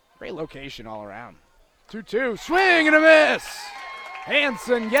Great location all around. 2-2, swing and a miss.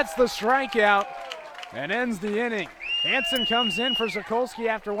 Hansen gets the strikeout and ends the inning. Hansen comes in for Sokolsky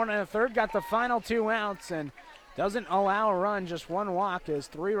after 1 1/3, got the final 2 outs, and doesn't allow a run, just 1 walk as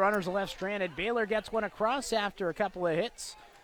 3 runners left stranded. Baylor gets one across after a couple of hits.